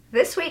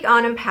This week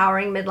on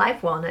Empowering Midlife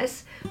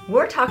Wellness,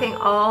 we're talking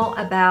all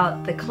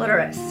about the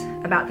clitoris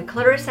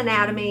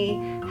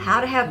anatomy,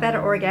 how to have better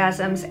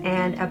orgasms,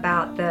 and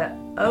about the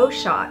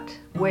O-shot,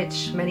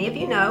 which many of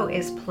you know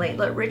is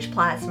platelet-rich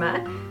plasma,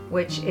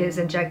 which is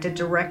injected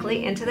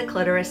directly into the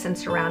clitoris and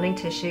surrounding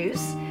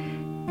tissues.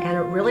 And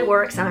it really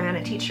works, and I'm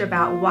going to teach you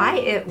about why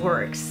it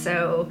works,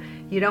 so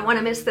you don't want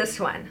to miss this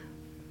one.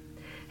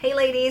 Hey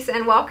ladies,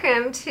 and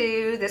welcome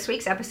to this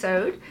week's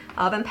episode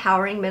of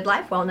Empowering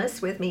Midlife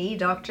Wellness with me,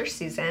 Dr.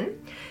 Susan.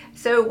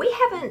 So we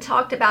haven't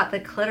talked about the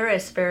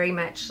clitoris very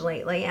much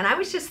lately, and I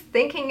was just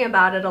thinking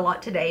about it a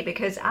lot today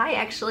because I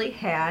actually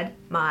had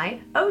my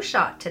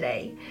O-shot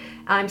today.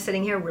 I'm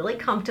sitting here really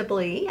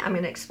comfortably. I'm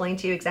going to explain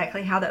to you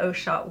exactly how the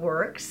O-shot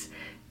works.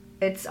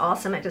 It's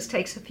awesome. It just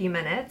takes a few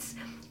minutes.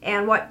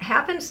 And what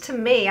happens to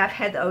me, I've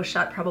had the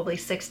O-shot probably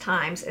 6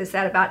 times, is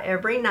that about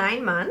every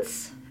 9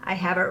 months I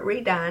have it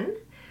redone.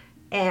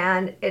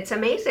 And it's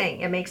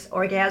amazing. It makes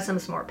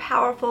orgasms more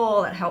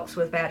powerful. It helps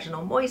with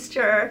vaginal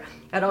moisture.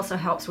 It also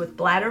helps with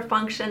bladder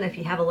function if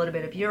you have a little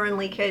bit of urine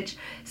leakage.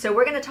 So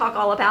we're going to talk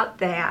all about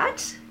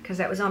that because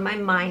that was on my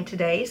mind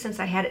today since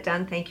I had it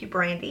done. Thank you,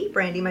 Brandy.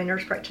 Brandy, my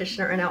nurse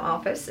practitioner in our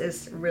office,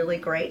 is really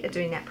great at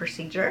doing that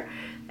procedure.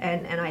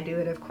 And I do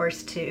it, of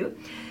course, too.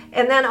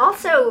 And then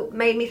also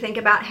made me think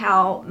about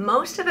how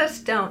most of us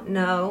don't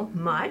know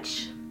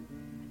much,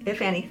 if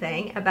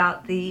anything,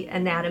 about the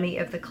anatomy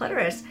of the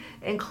clitoris,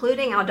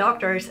 including our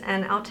doctors.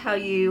 And I'll tell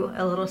you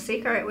a little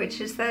secret,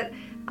 which is that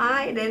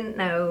I didn't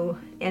know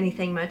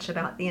anything much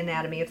about the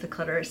anatomy of the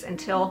clitoris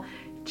until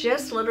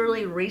just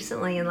literally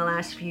recently in the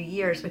last few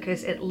years,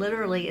 because it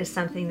literally is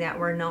something that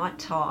we're not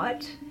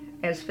taught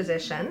as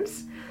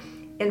physicians.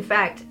 In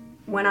fact,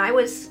 when I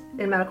was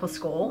in medical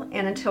school,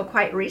 and until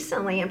quite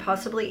recently, and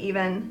possibly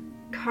even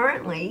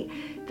currently,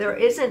 there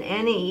isn't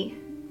any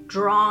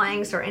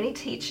drawings or any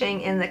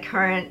teaching in the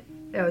current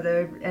or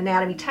the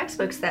anatomy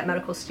textbooks that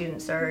medical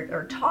students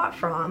are taught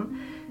from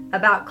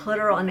about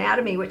clitoral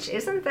anatomy, which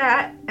isn't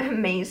that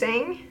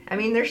amazing. I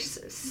mean, there's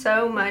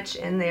so much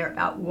in there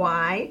about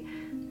why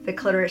the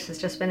clitoris has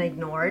just been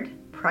ignored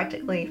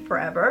practically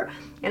forever.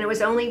 And it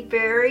was only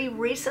very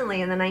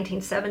recently in the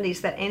 1970s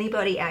that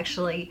anybody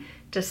actually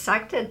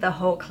dissected the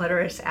whole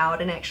clitoris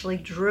out and actually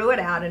drew it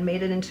out and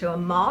made it into a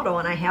model.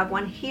 And I have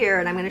one here,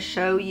 and I'm going to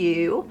show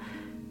you.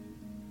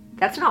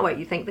 That's not what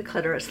you think the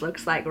clitoris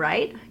looks like,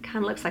 right? It kind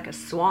of looks like a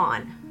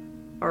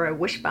swan or a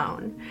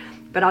wishbone.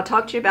 But I'll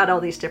talk to you about all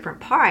these different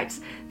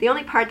parts. The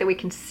only part that we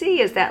can see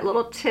is that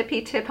little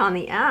tippy tip on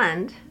the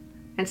end.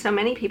 And so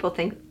many people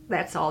think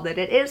that's all that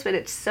it is, but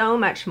it's so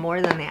much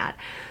more than that.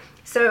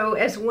 So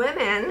as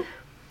women,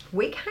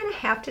 we kind of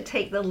have to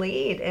take the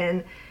lead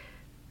in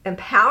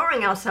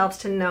empowering ourselves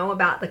to know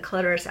about the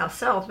clitoris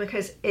ourselves,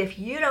 because if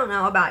you don't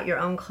know about your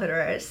own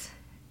clitoris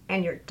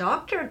and your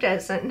doctor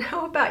doesn't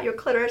know about your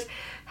clitoris,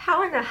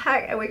 how in the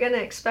heck are we going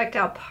to expect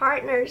our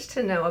partners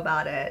to know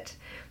about it?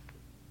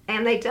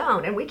 And they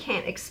don't, and we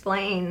can't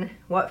explain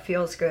what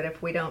feels good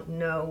if we don't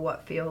know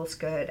what feels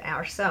good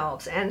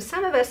ourselves. And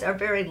some of us are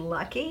very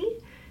lucky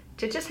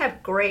to just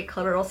have great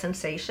clitoral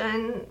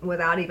sensation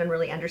without even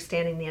really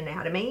understanding the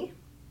anatomy,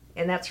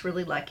 and that's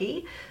really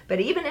lucky. But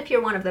even if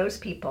you're one of those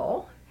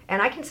people,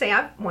 and I can say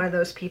I'm one of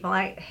those people,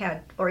 I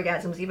had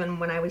orgasms even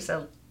when I was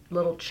a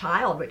little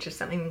child, which is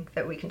something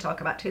that we can talk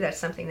about too. That's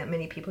something that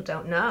many people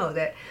don't know,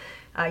 that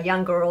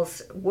young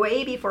girls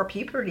way before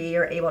puberty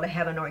are able to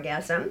have an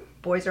orgasm.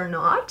 Boys are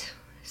not,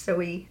 so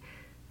we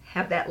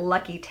have that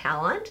lucky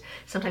talent.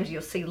 Sometimes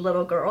you'll see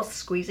little girls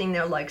squeezing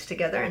their legs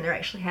together and they're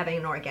actually having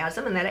an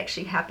orgasm, and that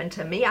actually happened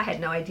to me. I had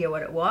no idea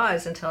what it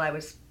was until I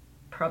was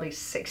probably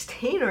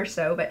 16 or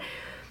so, but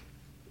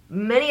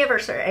many of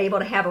us are able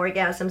to have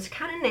orgasms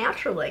kind of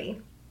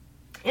naturally.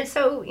 And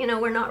so,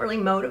 we're not really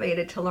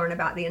motivated to learn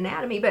about the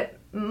anatomy, but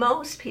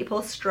most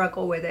people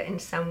struggle with it in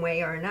some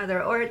way or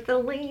another, or at the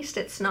least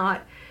it's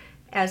not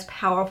as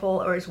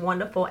powerful or as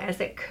wonderful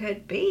as it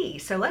could be.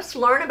 So let's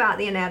learn about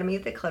the anatomy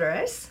of the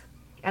clitoris,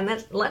 and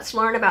let's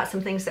learn about some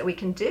things that we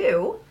can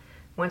do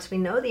once we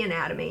know the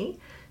anatomy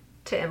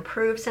to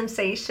improve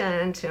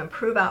sensation, to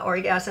improve our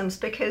orgasms,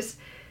 because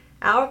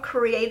our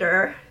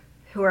creator,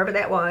 whoever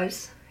that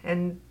was,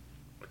 and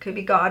could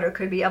be God or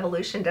could be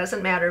evolution,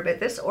 doesn't matter, but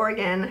this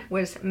organ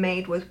was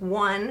made with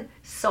one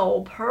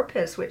sole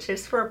purpose, which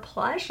is for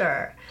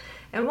pleasure.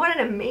 And what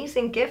an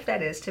amazing gift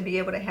that is, to be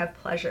able to have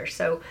pleasure.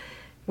 So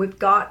we've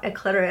got a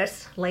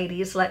clitoris,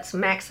 ladies, let's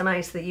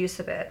maximize the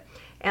use of it.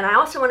 And I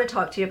also want to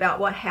talk to you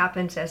about what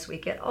happens as we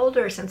get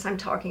older. Since I'm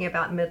talking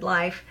about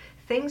midlife,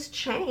 things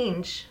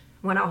change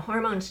when our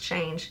hormones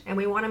change, and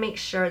we want to make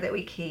sure that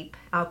we keep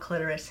our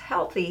clitoris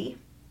healthy.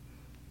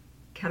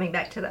 Coming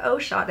back to the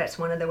O-shot, that's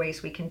one of the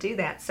ways we can do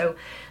that. So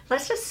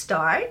let's just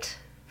start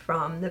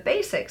from the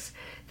basics.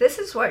 This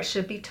is what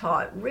should be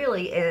taught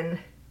really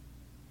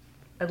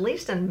at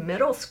least in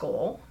middle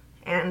school,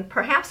 and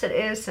perhaps it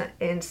is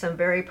in some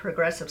very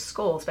progressive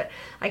schools, but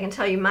I can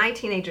tell you my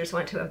teenagers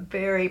went to a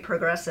very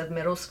progressive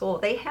middle school.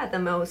 They had the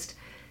most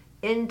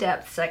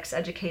in-depth sex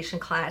education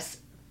class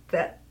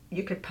that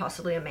you could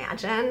possibly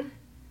imagine.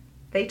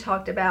 They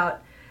talked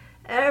about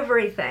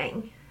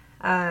everything.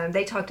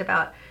 They talked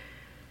about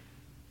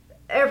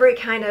every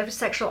kind of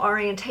sexual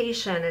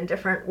orientation and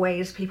different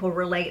ways people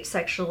relate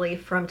sexually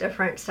from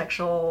different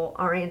sexual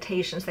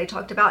orientations. They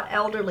talked about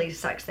elderly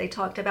sex. They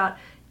talked about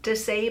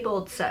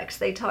disabled sex.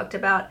 They talked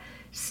about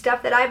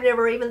stuff that I've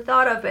never even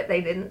thought of, but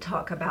they didn't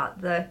talk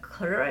about the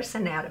clitoris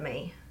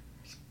anatomy.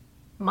 It's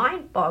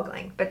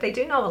mind-boggling, but they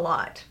do know a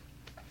lot.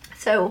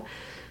 So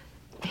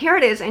here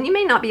it is, and you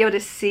may not be able to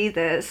see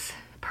this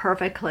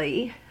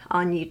perfectly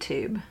on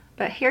YouTube,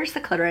 but here's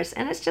the clitoris,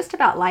 and it's just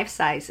about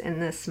life-size in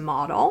this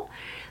model.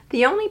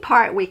 The only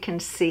part we can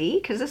see,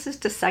 because this is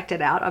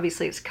dissected out,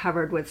 obviously it's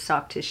covered with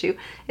soft tissue,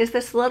 is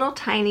this little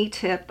tiny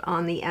tip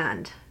on the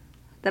end.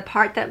 The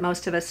part that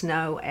most of us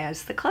know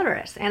as the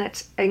clitoris. And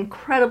it's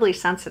incredibly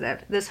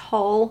sensitive. This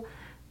whole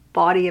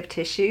body of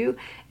tissue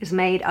is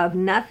made of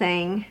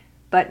nothing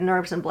but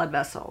nerves and blood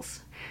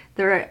vessels.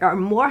 There are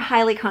more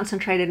highly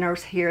concentrated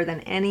nerves here than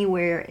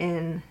anywhere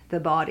in the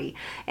body.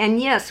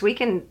 And yes, we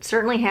can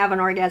certainly have an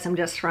orgasm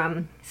just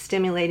from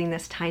stimulating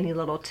this tiny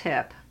little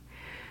tip.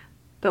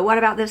 But what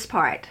about this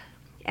part?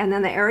 And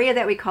then the area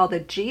that we call the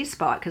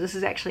G-spot, because this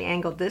is actually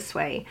angled this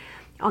way,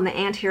 on the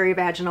anterior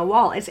vaginal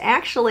wall, is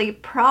actually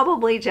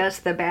probably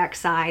just the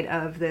backside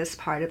of this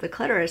part of the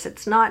clitoris.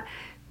 It's not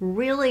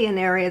really an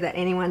area that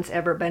anyone's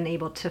ever been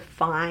able to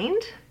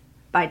find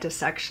by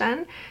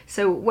dissection.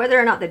 So whether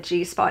or not the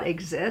G-spot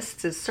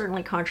exists is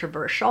certainly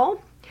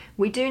controversial.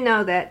 We do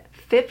know that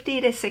 50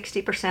 to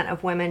 60%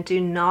 of women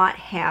do not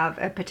have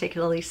a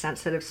particularly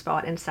sensitive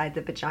spot inside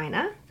the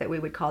vagina that we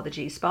would call the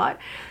G-spot.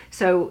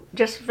 So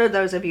just for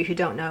those of you who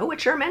don't know,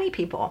 which are many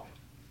people,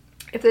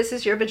 if this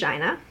is your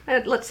vagina,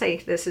 let's say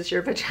this is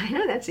your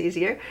vagina, that's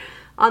easier.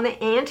 On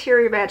the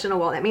anterior vaginal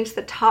wall, that means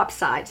the top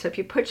side. So if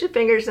you put your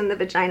fingers in the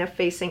vagina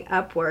facing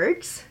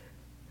upwards,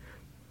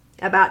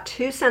 about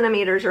 2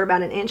 centimeters or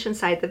about an inch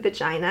inside the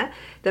vagina,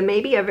 there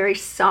may be a very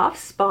soft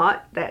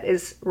spot that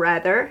is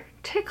rather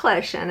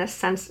ticklish and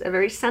a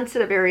very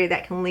sensitive area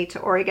that can lead to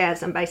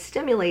orgasm by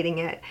stimulating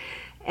it.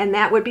 And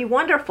that would be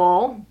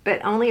wonderful,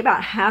 but only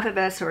about half of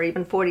us, or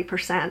even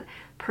 40%,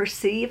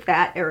 perceive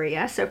that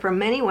area. So for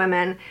many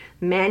women,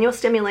 manual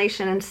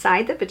stimulation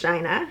inside the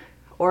vagina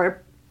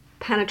or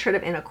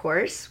penetrative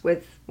intercourse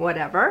with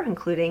whatever,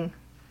 including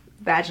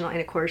vaginal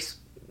intercourse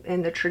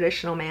in the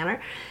traditional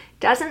manner,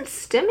 doesn't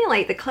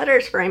stimulate the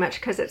clitoris very much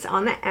because it's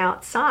on the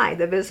outside,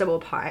 the visible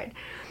part.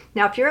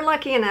 Now, if you're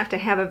lucky enough to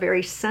have a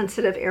very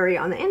sensitive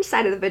area on the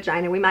inside of the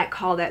vagina, we might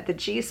call that the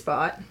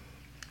G-spot.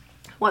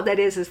 What that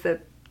is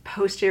the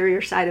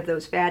posterior side of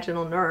those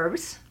vaginal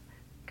nerves,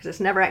 because it's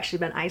never actually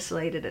been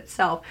isolated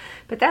itself.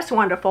 But that's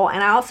wonderful.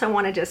 And I also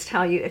want to just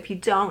tell you, if you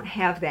don't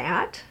have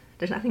that,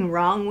 there's nothing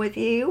wrong with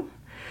you.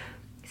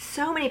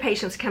 So many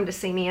patients come to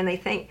see me and they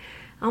think,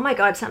 oh my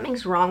God,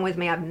 something's wrong with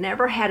me. I've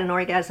never had an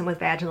orgasm with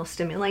vaginal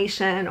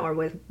stimulation or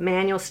with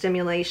manual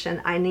stimulation.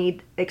 I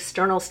need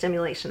external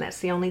stimulation. That's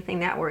the only thing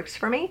that works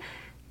for me.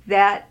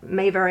 That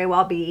may very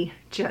well be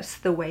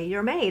just the way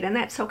you're made, and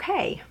that's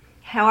okay.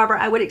 However,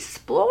 I would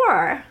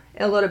explore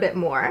a little bit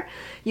more.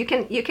 You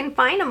can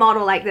find a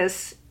model like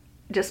this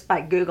just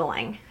by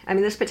Googling. I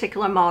mean, this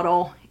particular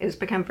model has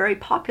become very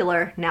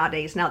popular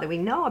nowadays, now that we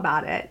know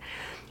about it.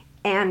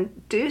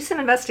 And do some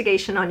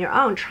investigation on your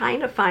own, trying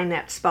to find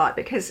that spot.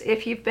 Because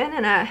if you've been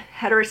in a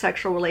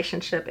heterosexual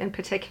relationship in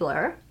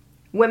particular,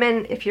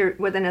 women, if you're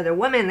with another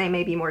woman, they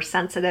may be more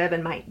sensitive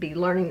and might be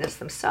learning this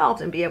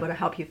themselves and be able to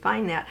help you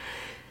find that.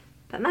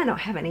 But I don't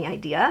have any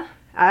idea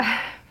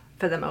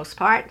for the most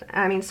part.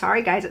 I mean,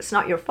 sorry guys, it's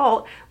not your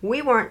fault.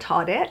 We weren't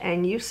taught it,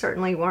 and you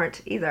certainly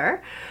weren't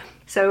either.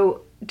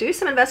 So do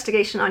some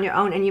investigation on your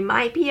own, and you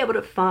might be able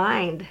to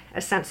find a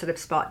sensitive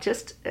spot.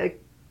 Just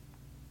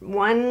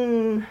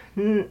one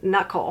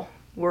knuckle,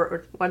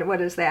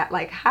 what is that,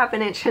 like half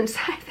an inch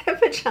inside the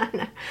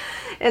vagina.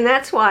 And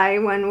that's why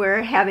when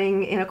we're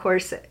having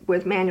intercourse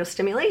with manual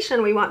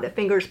stimulation, we want the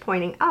fingers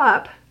pointing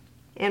up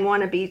and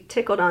want to be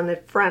tickled on the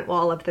front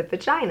wall of the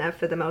vagina.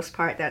 For the most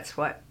part, that's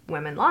what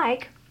women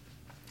like,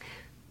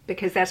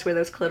 because that's where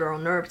those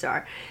clitoral nerves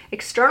are.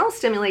 External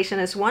stimulation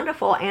is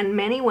wonderful, and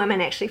many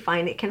women actually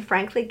find it can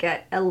frankly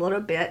get a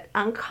little bit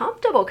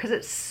uncomfortable because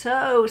it's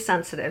so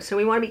sensitive. So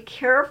we want to be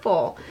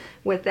careful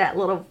with that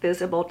little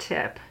visible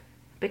tip,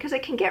 because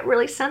it can get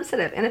really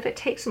sensitive. And if it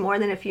takes more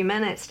than a few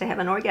minutes to have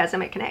an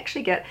orgasm, it can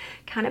actually get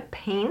kind of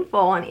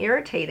painful and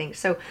irritating.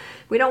 So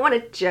we don't want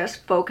to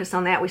just focus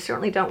on that. We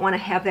certainly don't want to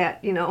have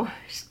that,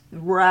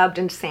 rubbed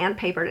and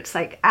sandpapered. It's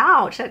like,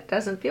 ouch, that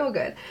doesn't feel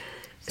good.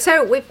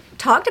 So we've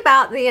talked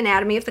about the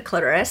anatomy of the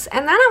clitoris,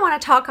 and then I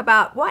want to talk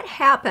about what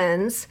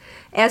happens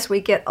as we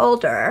get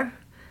older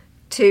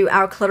to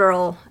our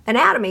clitoral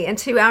anatomy and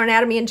to our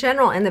anatomy in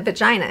general in the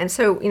vagina. And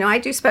so, I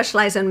do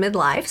specialize in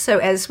midlife. So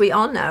as we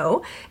all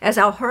know, as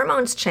our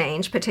hormones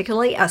change,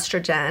 particularly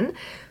estrogen,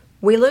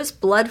 we lose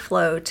blood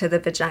flow to the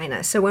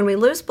vagina. So when we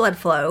lose blood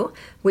flow,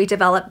 we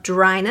develop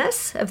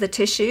dryness of the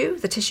tissue.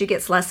 The tissue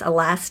gets less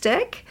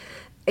elastic.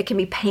 It can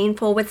be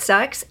painful with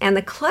sex, and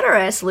the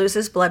clitoris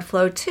loses blood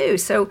flow too.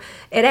 So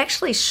it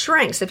actually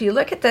shrinks. If you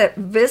look at the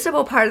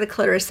visible part of the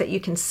clitoris that you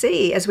can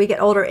see, as we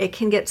get older, it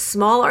can get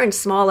smaller and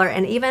smaller,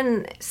 and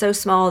even so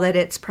small that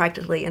it's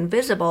practically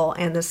invisible,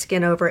 and the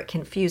skin over it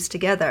can fuse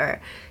together.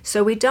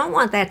 So we don't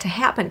want that to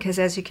happen because,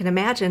 as you can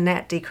imagine,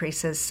 that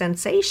decreases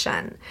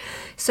sensation.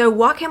 So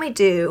what can we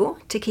do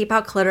to keep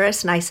our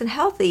clitoris nice and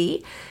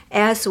healthy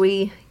as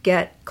we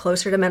get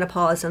closer to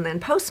menopause and then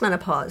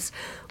postmenopause?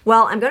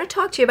 Well, I'm going to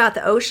talk to you about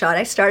the O-shot.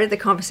 I started the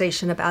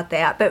conversation about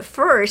that. But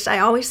first, I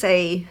always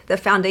say the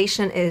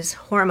foundation is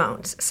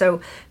hormones.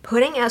 So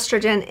putting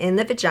estrogen in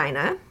the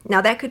vagina, now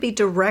that could be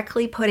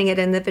directly putting it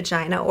in the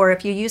vagina, or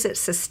if you use it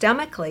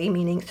systemically,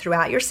 meaning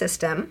throughout your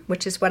system,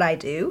 which is what I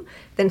do,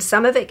 then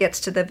some of it gets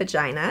to the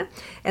vagina,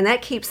 and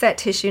that keeps that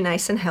tissue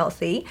nice and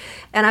healthy.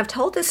 And I've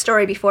told this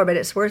story before, but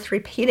it's worth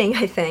repeating,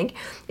 I think.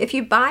 If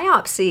you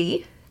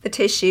biopsy the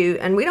tissue,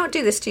 and we don't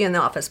do this to you in the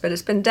office, but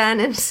it's been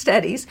done in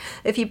studies.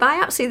 If you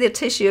biopsy the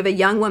tissue of a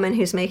young woman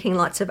who's making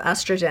lots of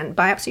estrogen,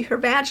 biopsy her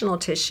vaginal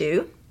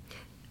tissue,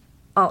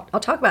 I'll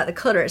talk about the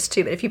clitoris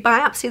too, but if you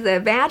biopsy the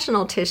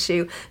vaginal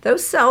tissue,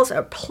 those cells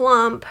are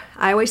plump.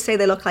 I always say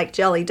they look like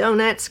jelly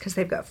donuts because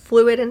they've got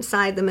fluid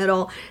inside the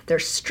middle. They're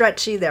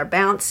stretchy, they're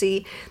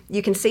bouncy.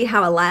 You can see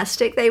how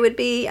elastic they would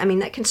be. I mean,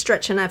 that can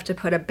stretch enough to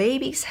put a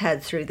baby's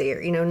head through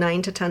there,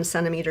 9 to 10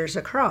 centimeters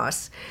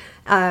across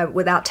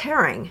without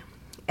tearing.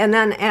 And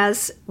then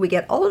as we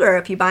get older,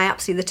 if you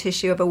biopsy the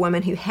tissue of a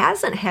woman who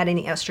hasn't had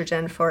any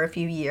estrogen for a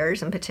few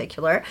years in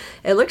particular,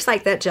 it looks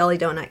like that jelly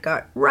donut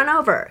got run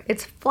over.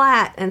 It's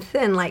flat and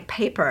thin like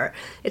paper.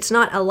 It's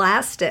not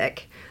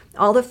elastic.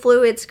 All the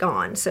fluid's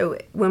gone. So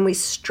when we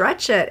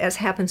stretch it, as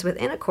happens with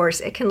intercourse,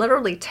 it can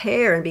literally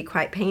tear and be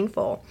quite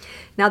painful.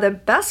 Now, the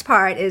best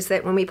part is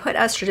that when we put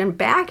estrogen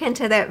back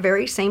into that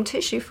very same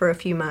tissue for a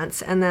few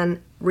months and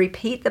then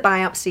repeat the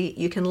biopsy,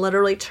 you can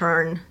literally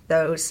turn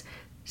those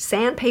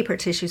sandpaper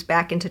tissues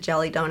back into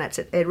jelly donuts.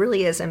 It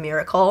really is a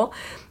miracle.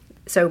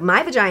 So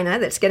my vagina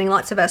that's getting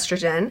lots of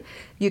estrogen,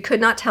 you could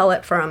not tell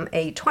it from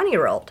a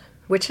 20-year-old,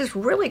 which is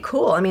really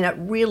cool. I mean, it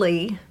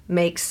really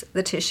makes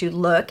the tissue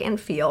look and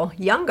feel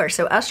younger.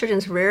 So estrogen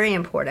is very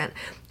important.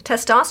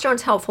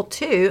 Testosterone's helpful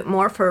too,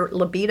 more for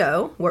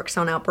libido, works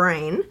on our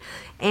brain,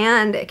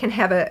 and it can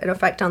have an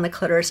effect on the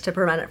clitoris to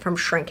prevent it from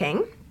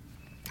shrinking.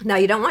 Now,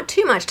 you don't want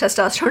too much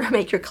testosterone to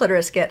make your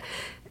clitoris get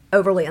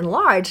overly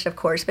enlarged, of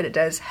course, but it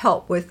does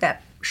help with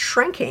that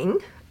shrinking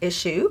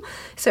issue.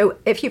 So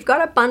if you've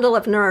got a bundle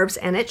of nerves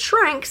and it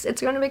shrinks,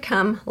 it's going to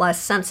become less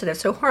sensitive.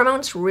 So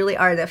hormones really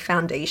are the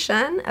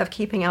foundation of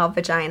keeping our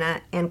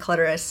vagina and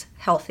clitoris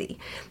healthy.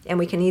 And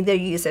we can either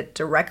use it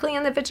directly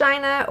in the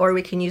vagina or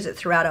we can use it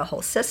throughout our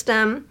whole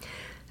system.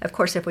 Of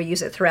course, if we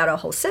use it throughout our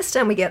whole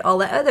system, we get all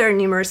the other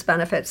numerous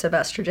benefits of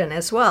estrogen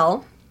as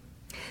well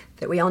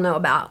that we all know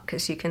about,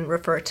 because you can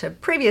refer to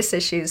previous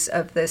issues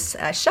of this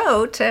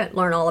show to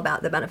learn all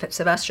about the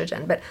benefits of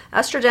estrogen. But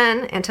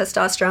estrogen and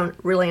testosterone,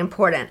 really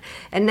important.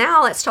 And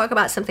now let's talk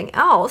about something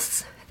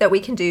else that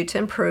we can do to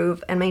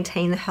improve and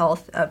maintain the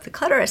health of the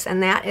clitoris,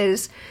 and that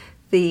is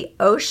the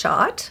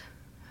O-shot,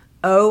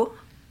 O-shot,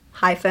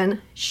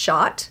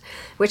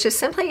 which is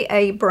simply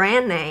a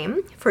brand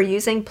name for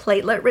using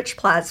platelet-rich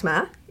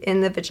plasma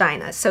in the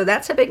vagina. So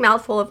that's a big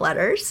mouthful of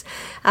letters,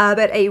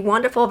 but a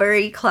wonderful,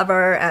 very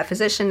clever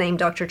physician named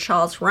Dr.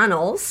 Charles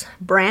Reynolds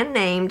brand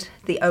named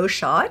the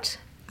O-shot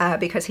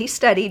because he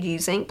studied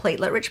using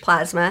platelet-rich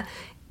plasma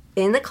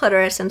in the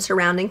clitoris and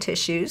surrounding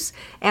tissues,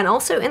 and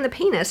also in the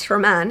penis for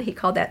men. He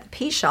called that the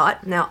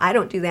P-shot. Now, I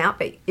don't do that,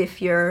 but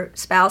if your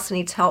spouse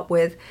needs help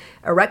with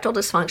erectile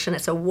dysfunction,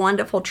 it's a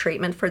wonderful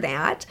treatment for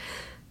that.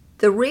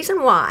 The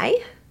reason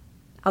why,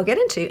 I'll get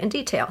into in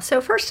detail.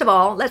 So first of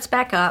all, let's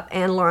back up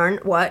and learn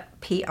what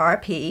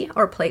PRP,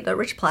 or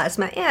platelet-rich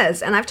plasma,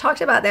 is. And I've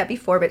talked about that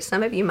before, but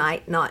some of you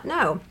might not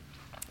know.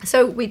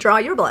 So we draw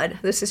your blood.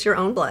 This is your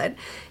own blood.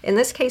 In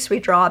this case, we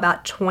draw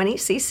about 20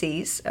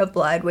 cc's of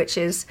blood, which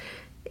is,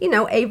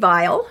 a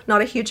vial,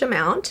 not a huge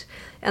amount.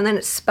 And then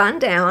it's spun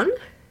down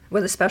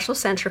with a special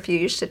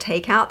centrifuge to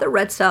take out the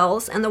red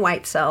cells and the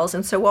white cells.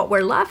 And so what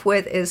we're left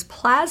with is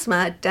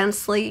plasma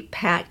densely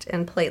packed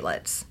in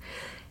platelets.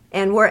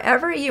 And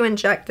wherever you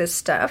inject this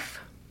stuff,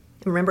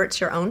 remember it's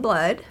your own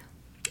blood,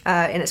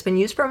 and it's been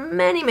used for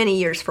many, many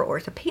years for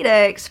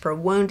orthopedics, for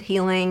wound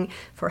healing,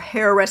 for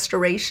hair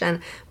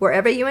restoration.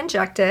 Wherever you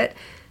inject it,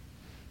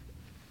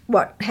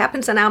 what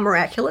happens in our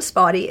miraculous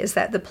body is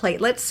that the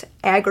platelets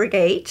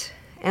aggregate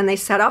and they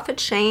set off a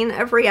chain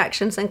of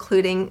reactions,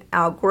 including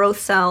our growth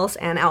cells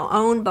and our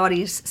own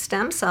body's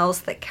stem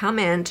cells that come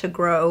in to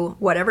grow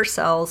whatever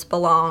cells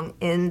belong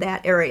in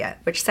that area,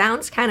 which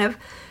sounds kind of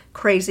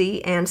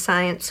crazy and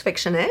science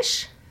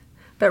fiction-ish,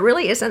 but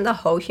really isn't the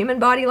whole human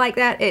body like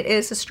that. It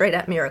is a straight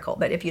up miracle.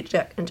 But if you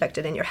inject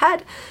it in your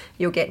head,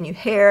 you'll get new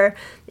hair.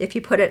 If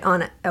you put it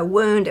on a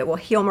wound, it will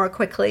heal more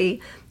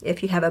quickly.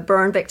 If you have a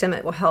burn victim,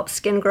 it will help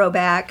skin grow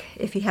back.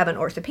 If you have an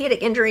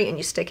orthopedic injury and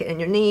you stick it in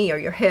your knee or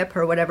your hip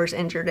or whatever's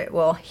injured, it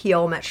will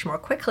heal much more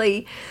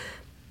quickly.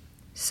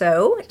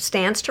 So it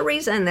stands to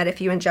reason that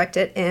if you inject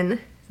it in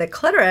the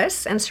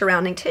clitoris and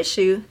surrounding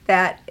tissue,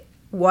 that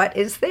what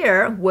is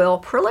there will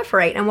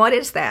proliferate. And what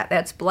is that?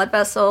 That's blood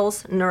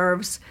vessels,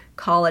 nerves,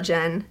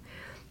 collagen.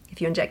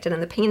 If you inject it in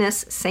the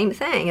penis, same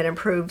thing. It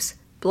improves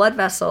blood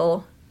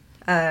vessel,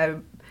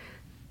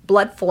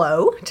 blood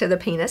flow to the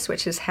penis,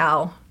 which is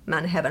how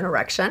men have an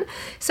erection.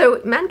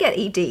 So men get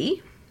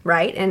ED,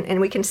 right?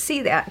 And we can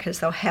see that because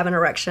they'll have an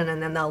erection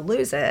and then they'll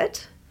lose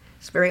it.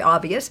 It's very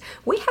obvious.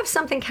 We have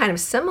something kind of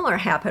similar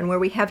happen where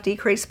we have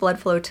decreased blood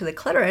flow to the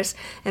clitoris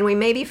and we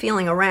may be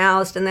feeling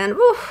aroused and then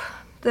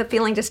the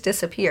feeling just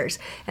disappears.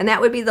 And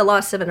that would be the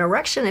loss of an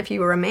erection if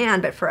you were a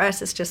man, but for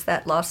us it's just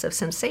that loss of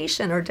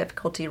sensation or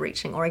difficulty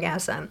reaching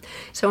orgasm.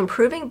 So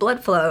improving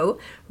blood flow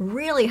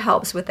really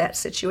helps with that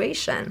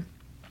situation.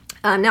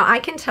 Now I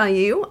can tell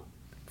you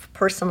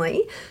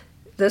personally,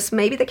 this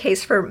may be the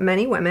case for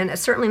many women.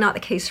 It's certainly not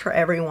the case for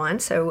everyone,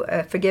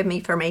 so forgive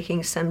me for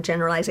making some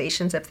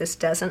generalizations if this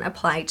doesn't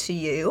apply to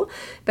you.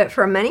 But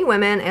for many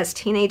women as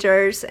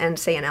teenagers and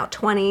say in our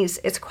 20s,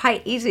 it's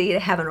quite easy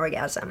to have an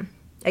orgasm.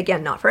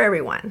 Again, not for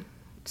everyone.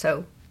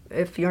 So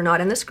if you're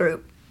not in this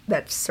group,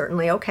 that's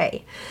certainly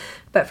okay.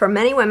 But for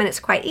many women, it's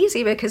quite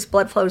easy because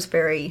blood flow is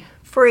very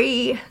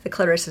free, the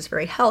clitoris is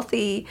very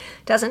healthy,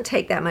 doesn't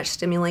take that much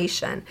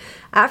stimulation.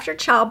 After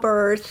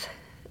childbirth,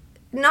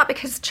 not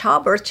because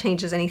childbirth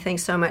changes anything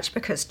so much,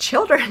 because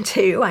children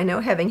do. I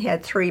know, having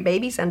had 3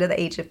 babies under the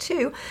age of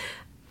 2,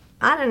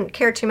 I didn't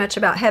care too much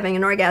about having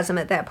an orgasm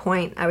at that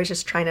point. I was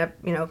just trying to,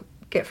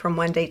 get from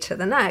one day to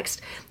the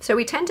next. So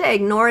we tend to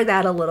ignore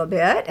that a little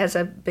bit as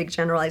a big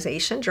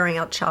generalization during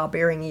our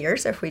childbearing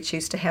years if we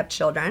choose to have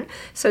children.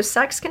 So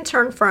sex can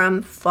turn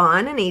from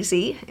fun and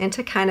easy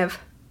into kind of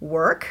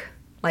work,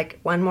 like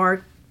one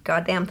more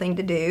goddamn thing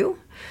to do.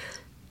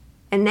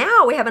 And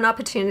now we have an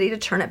opportunity to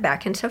turn it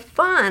back into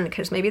fun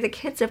because maybe the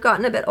kids have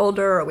gotten a bit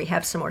older or we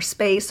have some more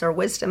space or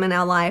wisdom in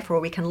our life where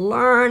we can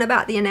learn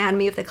about the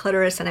anatomy of the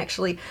clitoris and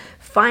actually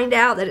find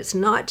out that it's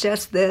not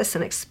just this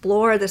and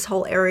explore this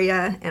whole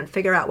area and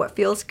figure out what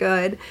feels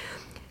good.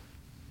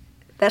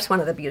 That's one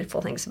of the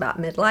beautiful things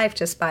about midlife,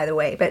 just by the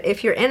way. But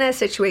if you're in a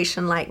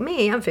situation like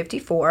me, I'm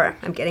 54,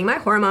 I'm getting my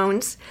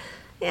hormones.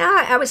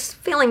 Yeah, I was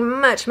feeling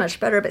much, much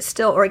better, but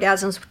still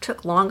orgasms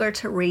took longer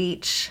to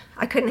reach.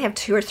 I couldn't have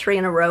 2 or 3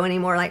 in a row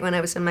anymore like when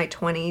I was in my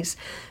 20s.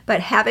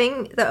 But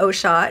having the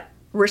O-Shot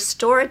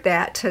restored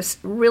that to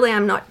really,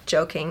 I'm not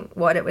joking,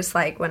 what it was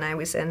like when I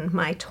was in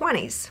my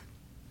 20s.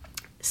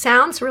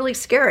 Sounds really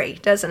scary,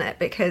 doesn't it?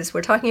 Because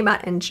we're talking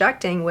about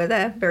injecting with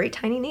a very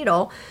tiny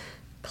needle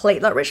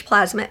platelet-rich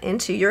plasma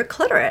into your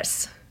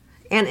clitoris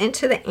and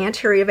into the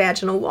anterior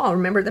vaginal wall.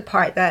 Remember the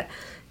part that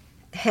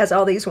has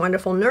all these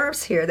wonderful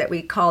nerves here that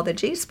we call the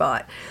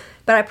G-spot.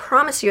 But I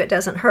promise you it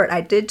doesn't hurt. I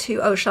did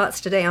 2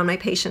 O-Shots today on my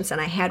patients and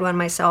I had one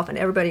myself and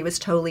everybody was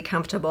totally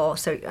comfortable.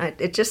 So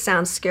it just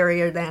sounds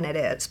scarier than it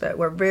is, but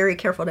we're very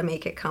careful to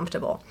make it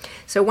comfortable.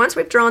 So once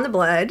we've drawn the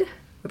blood,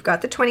 we've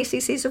got the 20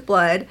 cc's of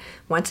blood.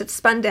 Once it's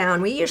spun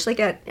down, we usually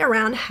get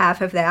around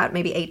half of that,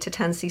 maybe 8 to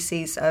 10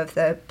 cc's of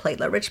the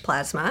platelet-rich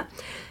plasma.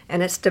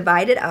 And it's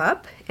divided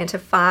up into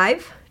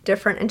 5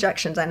 different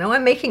injections. I know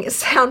I'm making it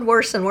sound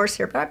worse and worse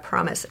here, but I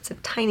promise it's a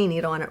tiny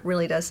needle and it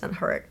really doesn't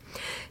hurt.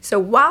 So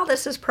while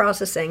this is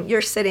processing,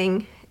 you're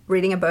sitting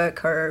reading a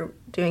book or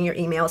doing your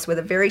emails with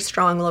a very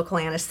strong local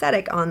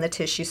anesthetic on the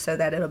tissue so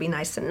that it'll be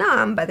nice and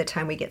numb by the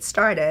time we get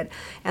started.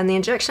 And the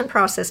injection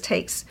process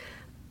takes,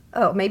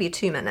 maybe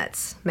 2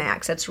 minutes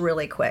max. It's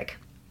really quick.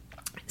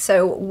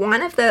 So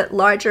one of the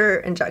larger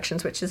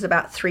injections, which is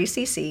about 3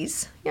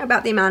 cc's,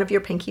 about the amount of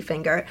your pinky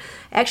finger,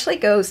 actually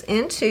goes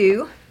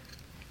into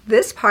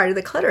this part of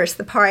the clitoris,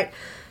 the part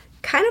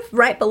kind of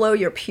right below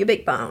your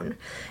pubic bone.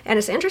 And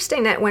it's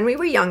interesting that when we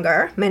were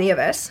younger, many of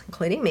us,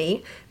 including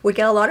me, would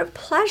get a lot of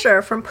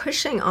pleasure from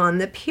pushing on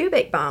the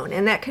pubic bone.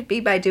 And that could be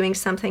by doing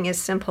something as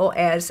simple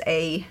as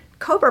a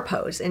cobra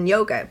pose in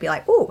yoga. It'd be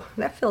like, ooh,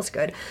 that feels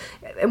good.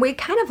 And we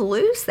kind of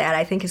lose that,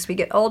 I think, as we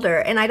get older.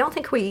 And I don't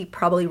think we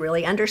probably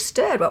really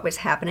understood what was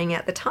happening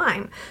at the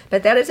time.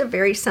 But that is a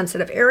very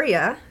sensitive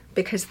area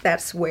because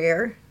that's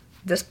where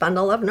this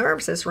bundle of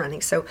nerves is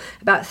running. So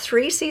about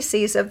 3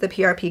 cc's of the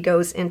PRP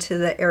goes into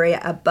the area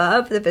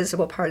above the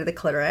visible part of the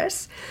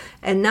clitoris.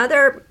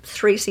 Another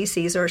 3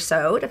 cc's or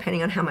so,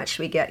 depending on how much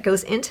we get,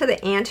 goes into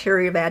the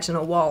anterior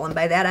vaginal wall. And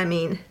by that I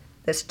mean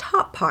this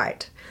top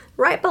part,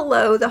 right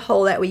below the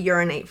hole that we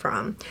urinate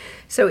from.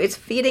 So it's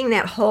feeding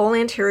that whole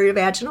anterior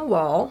vaginal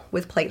wall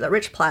with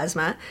platelet-rich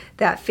plasma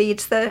that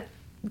feeds the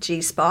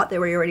G-spot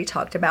that we already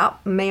talked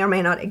about. May or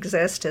may not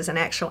exist as an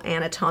actual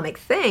anatomic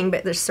thing,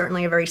 but there's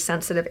certainly a very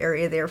sensitive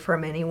area there for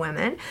many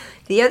women.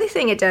 The other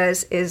thing it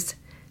does is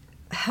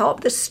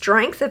help the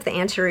strength of the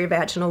anterior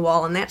vaginal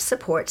wall, and that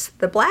supports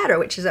the bladder,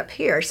 which is up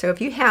here. So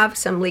if you have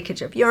some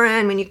leakage of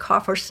urine when you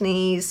cough or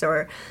sneeze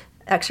or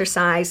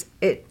exercise,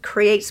 it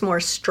creates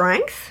more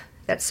strength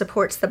that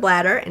supports the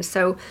bladder. And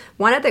so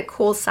one of the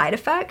cool side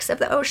effects of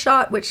the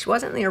O-Shot, which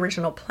wasn't the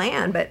original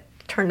plan, but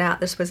turned out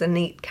this was a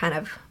neat kind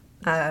of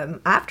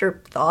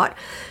afterthought,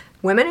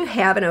 women who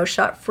have an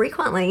O-Shot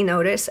frequently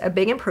notice a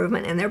big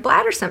improvement in their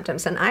bladder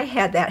symptoms. And I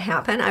had that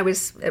happen. I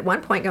was at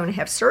one point going to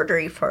have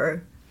surgery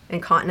for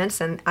incontinence,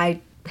 and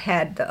I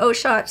had the O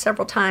shot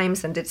several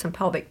times and did some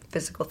pelvic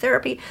physical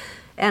therapy,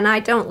 and I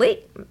don't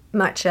leak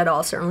much at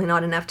all, certainly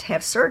not enough to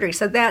have surgery.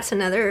 So that's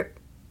another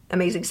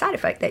amazing side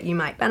effect that you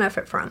might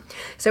benefit from.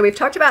 So we've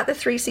talked about the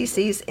 3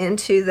 cc's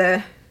into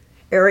the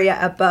area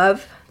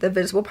above the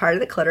visible part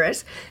of the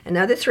clitoris.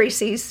 Another 3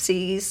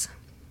 cc's,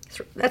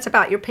 that's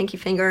about your pinky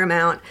finger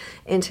amount,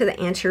 into the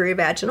anterior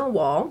vaginal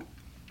wall.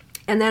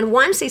 And then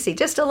 1 cc,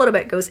 just a little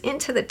bit, goes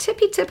into the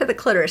tippy tip of the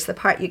clitoris, the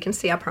part you can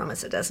see. I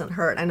promise it doesn't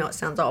hurt. I know it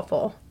sounds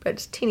awful, but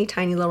it's a teeny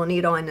tiny little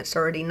needle and it's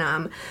already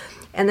numb.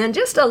 And then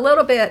just a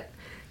little bit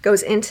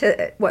goes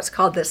into what's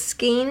called the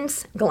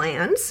Skene's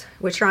glands,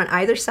 which are on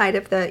either side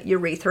of the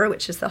urethra,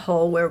 which is the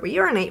hole where we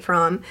urinate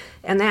from,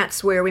 and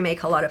that's where we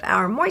make a lot of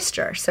our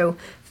moisture. So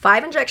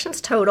 5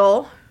 injections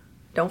total,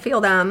 don't feel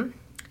them,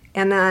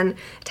 and then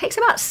it takes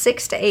about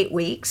 6 to 8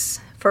 weeks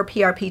for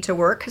PRP to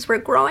work because we're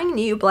growing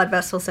new blood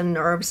vessels and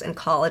nerves and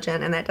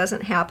collagen, and that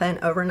doesn't happen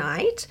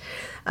overnight.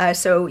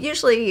 So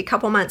usually a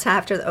couple months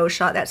after the O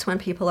shot, that's when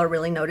people are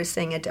really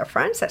noticing a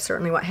difference. That's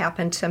certainly what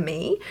happened to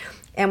me.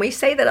 And we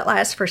say that it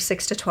lasts for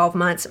 6 to 12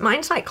 months.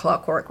 Mine's like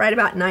clockwork. Right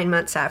about 9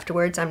 months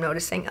afterwards, I'm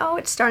noticing, oh,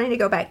 it's starting to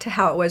go back to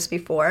how it was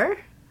before.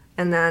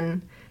 And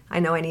then I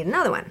know I need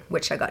another one,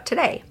 which I got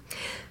today.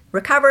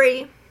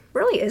 Recovery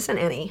really isn't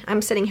any.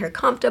 I'm sitting here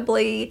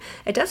comfortably.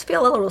 It does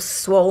feel a little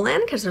swollen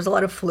because there's a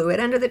lot of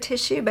fluid under the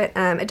tissue, but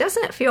it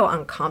doesn't feel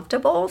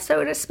uncomfortable,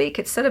 so to speak.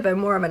 It's sort of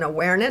more of an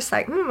awareness,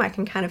 like, I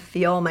can kind of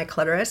feel my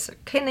clitoris.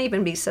 It can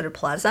even be sort of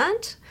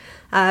pleasant,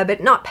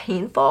 but not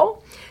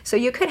painful. So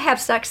you could have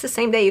sex the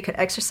same day, you could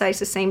exercise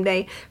the same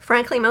day.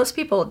 Frankly, most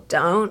people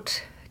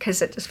don't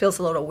because it just feels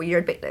a little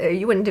weird, but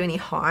you wouldn't do any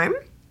harm.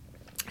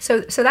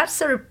 So that's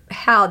sort of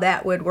how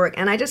that would work.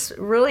 And I just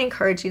really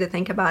encourage you to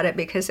think about it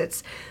because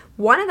it's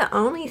one of the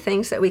only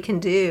things that we can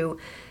do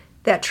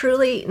that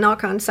truly,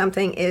 knock on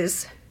something,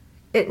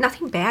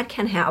 nothing bad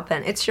can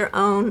happen. It's your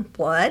own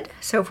blood.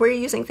 So if we're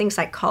using things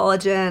like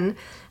collagen,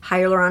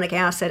 hyaluronic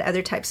acid,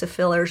 other types of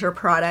fillers or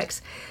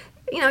products,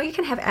 you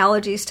can have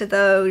allergies to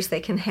those.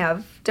 They can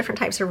have different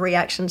types of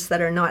reactions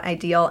that are not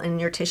ideal in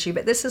your tissue.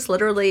 But this is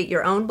literally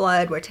your own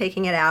blood. We're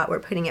taking it out.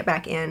 We're putting it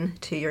back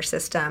into your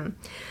system.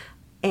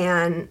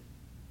 And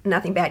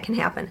nothing bad can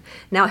happen.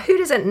 Now, who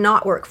does it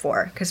not work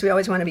for? Because we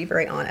always want to be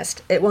very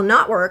honest. It will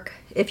not work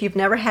if you've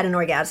never had an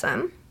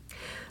orgasm,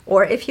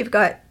 or if you've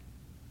got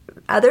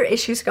other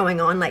issues going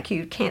on, like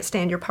you can't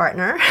stand your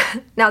partner.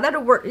 Now,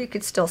 that'll work. You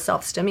could still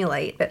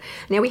self-stimulate, but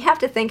now we have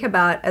to think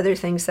about other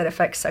things that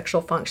affect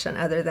sexual function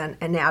other than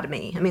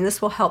anatomy. I mean,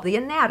 this will help the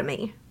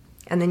anatomy,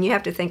 and then you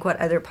have to think what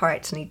other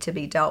parts need to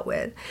be dealt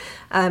with.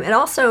 It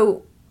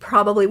also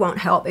probably won't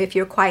help if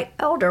you're quite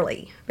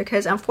elderly,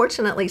 because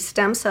unfortunately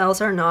stem cells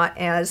are not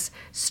as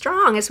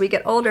strong as we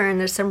get older, and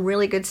there's some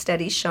really good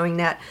studies showing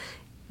that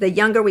the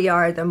younger we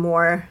are, the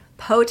more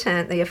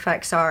potent the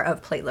effects are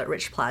of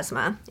platelet-rich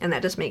plasma, and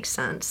that just makes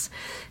sense.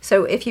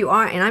 So if you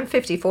are, and I'm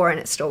 54 and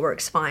it still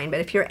works fine, but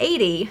if you're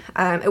 80,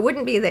 it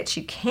wouldn't be that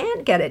you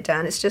can't get it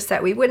done, it's just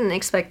that we wouldn't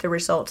expect the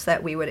results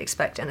that we would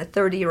expect in a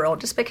 30-year-old,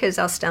 just because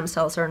our stem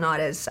cells are not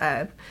as,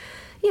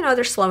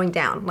 they're slowing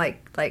down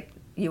like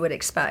you would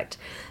expect.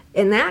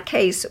 In that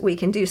case, we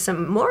can do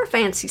some more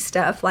fancy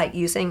stuff like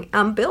using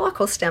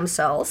umbilical stem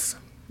cells.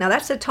 Now,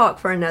 that's a talk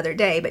for another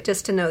day, but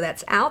just to know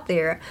that's out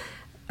there,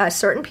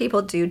 certain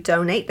people do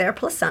donate their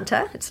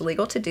placenta. It's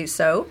legal to do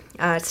so.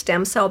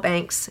 Stem cell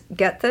banks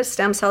get the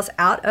stem cells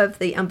out of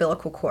the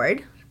umbilical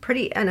cord.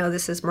 I know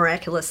this is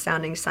miraculous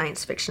sounding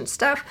science fiction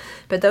stuff,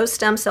 but those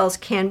stem cells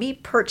can be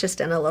purchased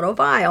in a little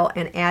vial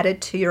and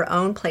added to your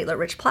own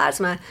platelet-rich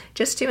plasma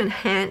just to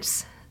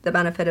enhance the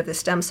benefit of the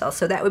stem cell.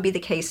 So that would be the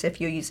case if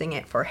you're using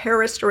it for hair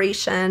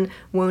restoration,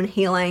 wound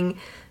healing,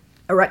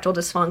 erectile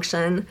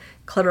dysfunction,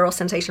 clitoral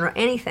sensation, or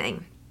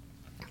anything.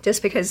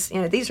 Just because,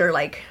 these are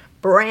like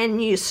brand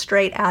new,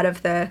 straight out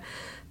of the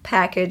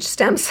package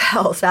stem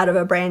cells out of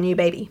a brand new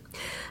baby.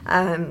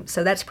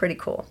 So that's pretty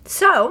cool.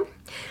 So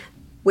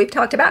we've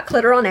talked about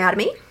clitoral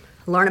anatomy.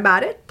 Learn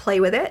about it, play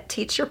with it,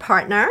 teach your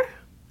partner.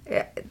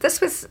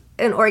 This was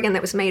an organ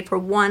that was made for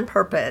one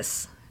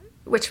purpose,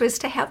 which was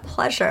to have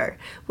pleasure.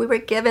 We were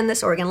given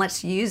this organ,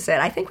 let's use it.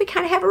 I think we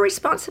kind of have a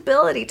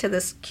responsibility to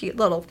this cute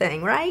little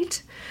thing,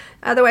 right?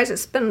 Otherwise,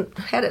 it's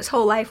had its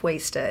whole life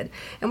wasted.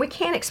 And we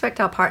can't expect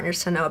our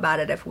partners to know about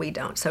it if we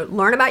don't. So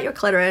learn about your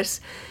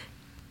clitoris,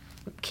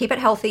 keep it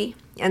healthy,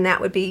 and that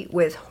would be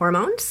with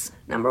hormones,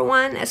 number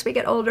one, as we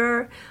get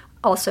older.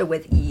 Also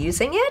with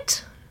using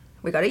it.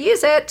 We got to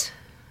use it.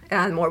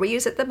 The more we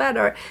use it, the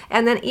better.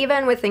 And then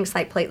even with things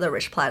like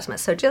platelet-rich plasma.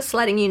 So just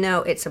letting you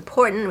know it's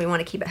important. We want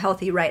to keep it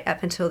healthy right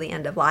up until the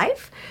end of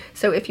life.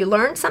 So if you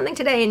learned something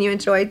today and you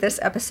enjoyed this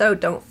episode,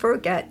 don't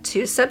forget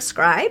to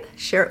subscribe.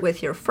 Share it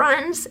with your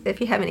friends. If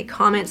you have any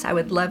comments, I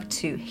would love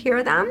to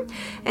hear them.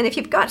 And if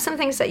you've got some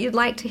things that you'd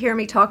like to hear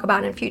me talk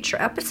about in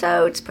future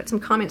episodes, put some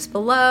comments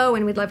below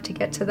and we'd love to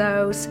get to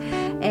those.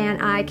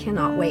 And I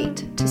cannot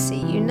wait to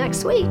see you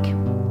next week.